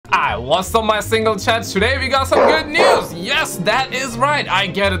What's up, my single chats? Today we got some good news. Yes, that is right. I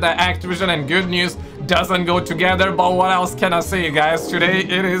get it that Activision and good news doesn't go together, but what else can I say, guys? Today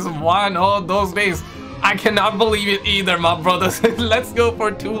it is one of those days. I cannot believe it either, my brothers. Let's go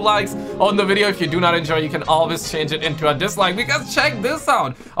for 2 likes on the video. If you do not enjoy, you can always change it into a dislike, because check this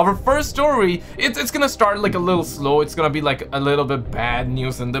out. Our first story, it's gonna start like a little slow. It's gonna be like a little bit bad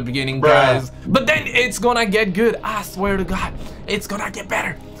news in the beginning, guys, but then it's gonna get good. I swear to God, it's gonna get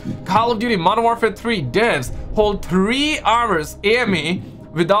better. Call of Duty Modern Warfare 3 devs hold 3 hours AMA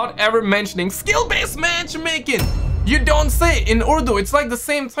without ever mentioning skill-based matchmaking. You don't say in Urdu. It's like the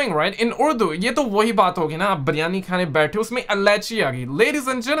same thing, right? In Urdu, ये तो वही बात होगी ना, आप बिरयानी खाने बैठे उसमें इलायची आ गई. Ladies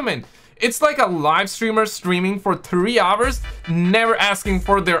and gentlemen, it's like a live streamer streaming for 3 hours, never asking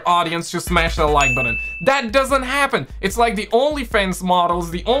for their audience to smash the like button. That doesn't happen. It's like the OnlyFans models,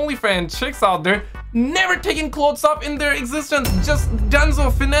 the OnlyFans chicks out there, never taking clothes off in their existence. Just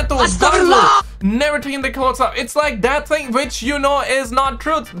dunzo, finetto, dunzo, never taking the clothes off. It's like that thing which you know is not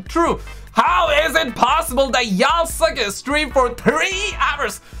true. How is it possible that y'all suckers stream for 3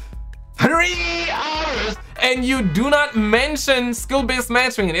 hours? 3 hours, and you do not mention skill-based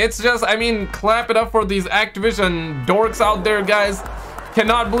matchmaking. It's just, I mean, clap it up for these Activision dorks out there, guys.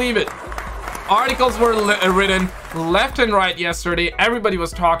 Cannot believe it. Articles were written left and right yesterday. Everybody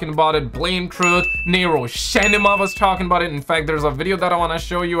was talking about it. Blame Truth. Neroscinema was talking about it. In fact, there's a video that I want to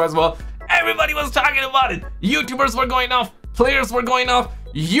show you as well. Everybody was talking about it. YouTubers were going off. Players were going off.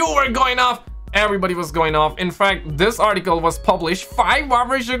 You were going off. Everybody was going off. In fact, this article was published 5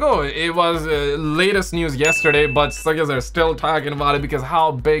 hours ago. It was latest news yesterday, but suckers are still talking about it because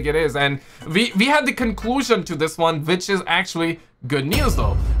how big it is. And we had the conclusion to this one, which is actually good news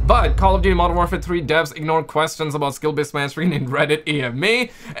though. But Call of Duty Modern Warfare 3 devs ignore questions about skill-based matchmaking in Reddit AMA.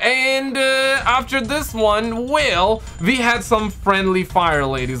 And after this one, well, we had some friendly fire,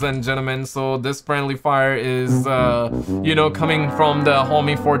 ladies and gentlemen. So this friendly fire is, you know, coming from the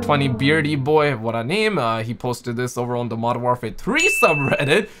homie 420 Beardy Boy. What a name. He posted this over on the Modern Warfare 3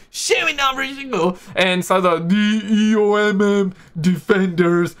 subreddit. Showing numbers you go. And so the EOMM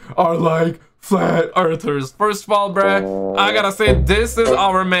defenders are like flat earthers. First of all, bruh, I gotta say, this is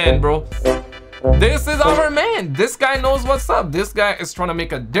our man, bro. This is our man. This guy knows what's up. This guy is trying to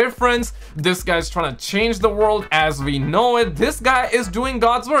make a difference. This guy's trying to change the world as we know it. This guy is doing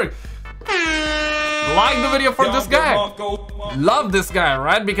God's work. Like the video for this guy. Love this guy,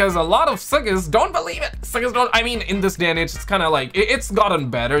 right? Because a lot of suckers don't believe it. Suckers don't, I mean, in this day and age, it's kind of like, it's gotten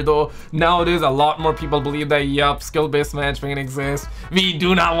better though. Nowadays, a lot more people believe that, yup, skill-based matchmaking exists. We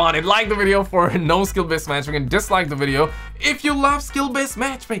do not want it. Like the video for no skill-based matchmaking. Dislike the video if you love skill-based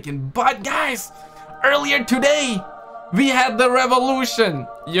matchmaking. But guys, earlier today, we had the revolution,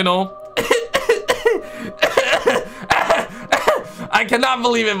 you know. I cannot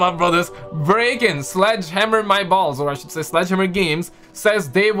believe it, my brothers. Break-In, Sledgehammer My Balls, or I should say Sledgehammer Games,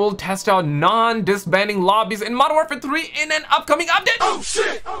 says they will test out non-disbanding lobbies in Modern Warfare 3 in an upcoming update. Oh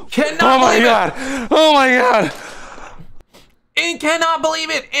shit! Oh my god! Oh my god! I cannot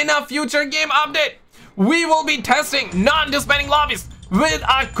believe it. In a future game update, we will be testing non-disbanding lobbies with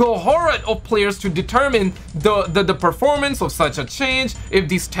a cohort of players to determine the performance of such a change. If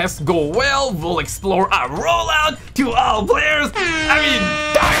these tests go well, we'll explore a rollout to all players. I mean,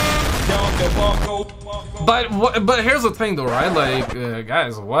 but here's the thing though, right? Like,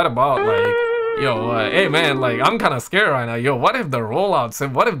 guys, what about like, yo, hey man, like, I'm kind of scared right now. Yo, what if the rollouts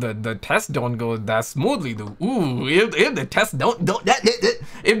and what if the tests don't go that smoothly though? Ooh, if the tests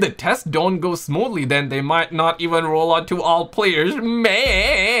if the tests don't go smoothly, then they might not even roll out to all players,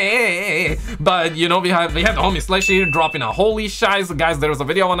 man. But you know, we have the homie Slushy dropping a holy shiz, guys. There's a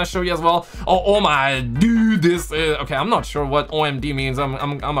video I want to show you as well. Oh my dude, this okay, I'm not sure what OMD means. I'm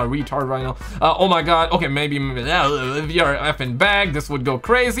a retard right now. Oh my god. Okay, maybe if you're effing bag, this would go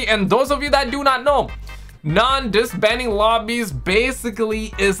crazy. And those of you that do not know, non-disbanding lobbies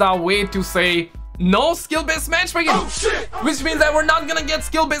basically is a way to say no skill-based matchmaking, which means that we're not gonna get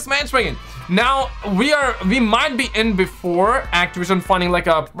skill-based matchmaking. Now we might be in before Activision finding like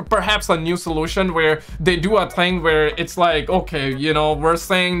perhaps a new solution where they do a thing where it's like, okay, you know, we're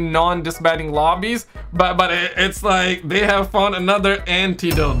saying non-disbanding lobbies, but it's like they have found another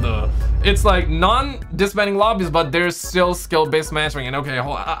antidote though. It's like non-disbanding lobbies, but there's still skill-based matchmaking. Okay,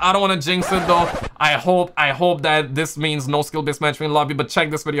 I don't want to jinx it though. I hope that this means no skill-based matchmaking lobby, but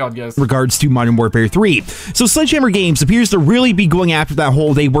check this video out, guys. Regards to Modern Warfare 3. So Sledgehammer Games appears to really be going after that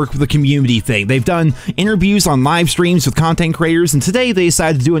whole they work with the community thing. They've done interviews on live streams with content creators, and today they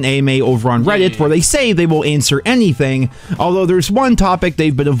decided to do an AMA over on Reddit where they say they will answer anything, although there's one topic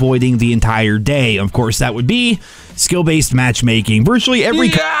they've been avoiding the entire day. Of course, that would be skill-based matchmaking. Virtually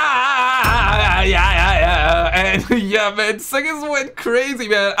every and yeah, man, SKizzle went crazy,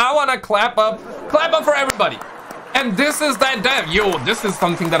 man. I want to clap up for everybody. And this is that dev. Yo, this is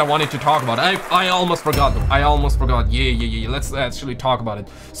something that I wanted to talk about. I almost forgot though. I almost forgot. Yeah. Let's actually talk about it.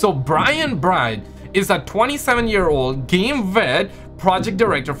 So Brian Bride is a 27-year-old game vet, project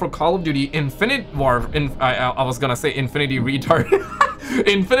director for Call of Duty Infinite War. I was gonna say Infinity Retard.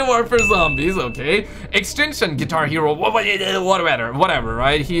 Infinite Warfare Zombies, okay. Extension, Guitar Hero, whatever,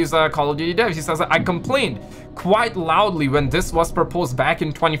 right? He's a Call of Duty dev. He says, I complained quite loudly when this was proposed back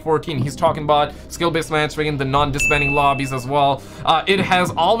in 2014. He's talking about skill-based matchmaking, the non-disbanding lobbies as well. It has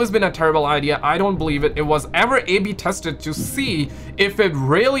always been a terrible idea. I don't believe it was ever A/B tested to see if it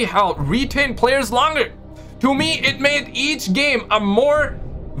really helped retain players longer. To me, it made each game a more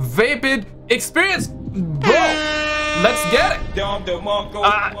vapid experience. Bro, let's get it.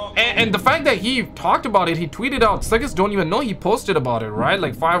 And the fact that he talked about it, he tweeted out, SKizzle don't even know he posted about it, right?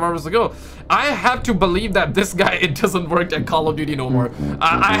 Like 5 hours ago. I have to believe that this guy, it doesn't work at Call of Duty no more.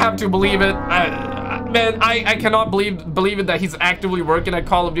 I have to believe it. Man, I cannot believe it that he's actively working at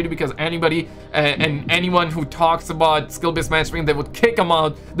Call of Duty, because anybody and anyone who talks about skill-based matchmaking, they would kick him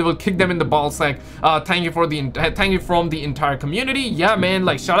out. They will kick them in the ballsack. Thank you from the entire community. Yeah, man,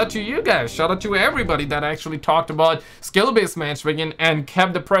 like shout out to you guys. Shout out to everybody that actually talked about skill-based matchmaking and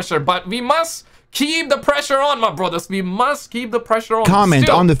kept the pressure. But we must keep the pressure on, my brothers. We must keep the pressure on. Comment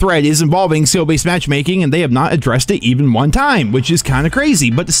on the thread is involving skill-based matchmaking, and they have not addressed it even one time, which is kind of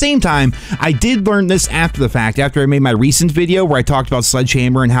crazy. But at the same time, I did learn this after the fact, after I made my recent video where I talked about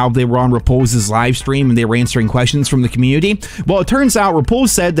Sledgehammer and how they were on Repulse's live stream and they were answering questions from the community. Well, it turns out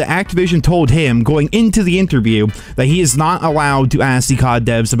Repulse said that Activision told him going into the interview that he is not allowed to ask the COD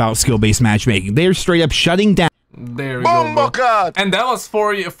devs about skill-based matchmaking. They're straight up shutting down. There we go. And that was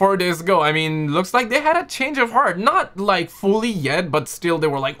 4 days ago. I mean, looks like they had a change of heart. Not like fully yet, but still they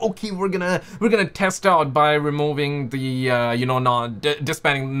were like, okay, we're gonna test out by removing the you know,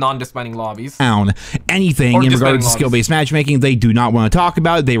 non-disbanding lobbies. Anything in regards to skill-based matchmaking, they do not want to talk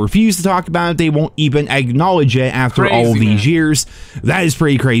about it. They refuse to talk about it. They won't even acknowledge it after all these years. That is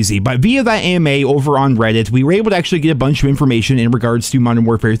pretty crazy. But via that AMA over on Reddit, we were able to actually get a bunch of information in regards to Modern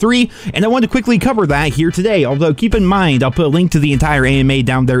Warfare 3, and I want to quickly cover that here today. Although keep in mind, I'll put a link to the entire AMA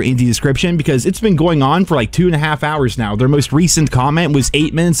down there in the description, because it's been going on for like 2.5 hours now. Their most recent comment was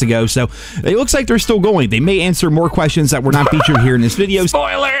 8 minutes ago, so it looks like they're still going. They may answer more questions that were not featured here in this video.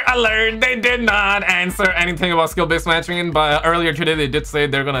 Spoiler alert, they did not answer anything about skill-based matchmaking, but earlier today they did say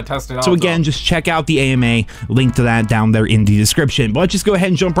they're gonna test it out. So again, just check out the AMA, link to that down there in the description. But let's just go ahead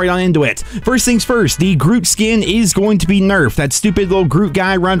and jump right on into it. First things first, the Groot skin is going to be nerfed. That stupid little Groot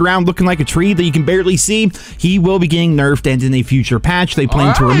guy running around looking like a tree that you can barely see, he will be getting nerfed, and in a future patch they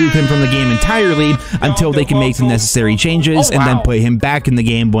plan to remove him from the game entirely until they can make the necessary changes and then put him back in the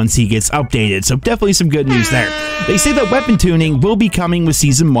game once he gets updated. So definitely some good news there. They say that weapon tuning will be coming with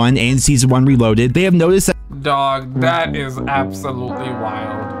Season 1 and Season 1 Reloaded. They have noticed that— Dog, that is absolutely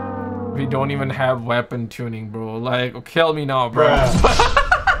wild. We don't even have weapon tuning, bro. Like, kill me now, bro.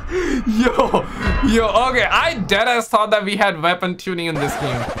 yo, okay, I deadass thought that we had weapon tuning in this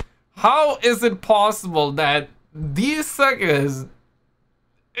game. How is it possible that these suckers—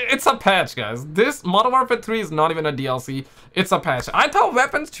 it's a patch, guys. This Modern Warfare 3 is not even a DLC. It's a patch. I thought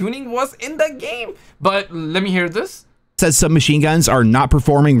weapons tuning was in the game, but let me hear this. Says submachine guns are not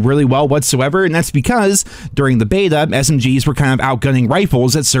performing really well whatsoever, and that's because during the beta, SMGs were kind of outgunning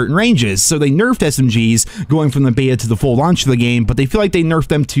rifles at certain ranges. So they nerfed SMGs going from the beta to the full launch of the game, but they feel like they nerfed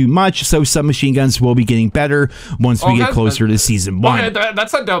them too much, so submachine guns will be getting better once we get closer to Season 1. Okay,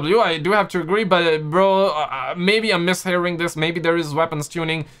 that's a W. I do have to agree, but bro, maybe I'm mishearing this. Maybe there is weapons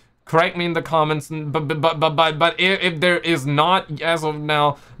tuning. Correct me in the comments, but if there is not as of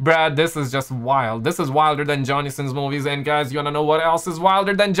now, Brad, this is just wild. This is wilder than Johnny Sins movies. And guys, you wanna know what else is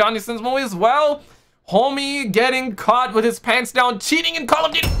wilder than Johnny Sins movies? Well, homie getting caught with his pants down cheating in Call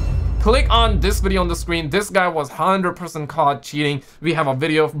of Duty. Click on this video on the screen. This guy was 100% caught cheating. We have a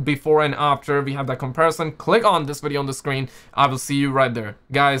video before and after. We have that comparison. Click on this video on the screen. I will see you right there.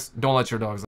 Guys, don't let your dogs out.